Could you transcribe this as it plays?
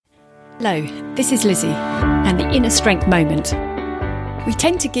Hello, this is Lizzie and the Inner Strength Moment. We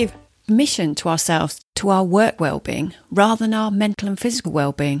tend to give permission to ourselves to our work well-being rather than our mental and physical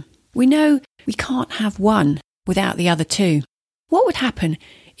well-being. We know we can't have one without the other two. What would happen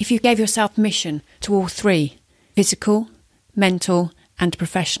if you gave yourself permission to all three, physical, mental and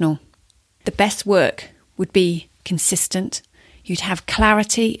professional? The best work would be consistent, you'd have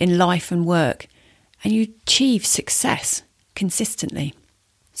clarity in life and work, and you'd achieve success consistently.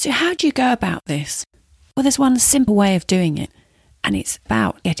 So how do you go about this? Well, there's one simple way of doing it, and it's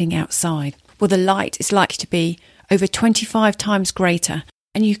about getting outside. Well, the light is likely to be over 25 times greater,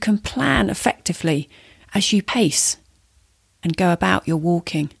 and you can plan effectively as you pace and go about your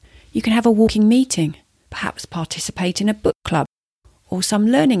walking. You can have a walking meeting, perhaps participate in a book club or some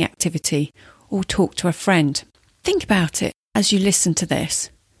learning activity, or talk to a friend. Think about it as you listen to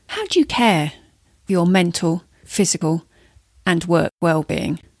this. How do you care for your mental, physical and work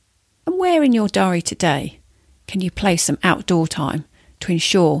well-being? And where in your diary today can you place some outdoor time to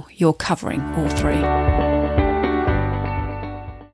ensure you're covering all three?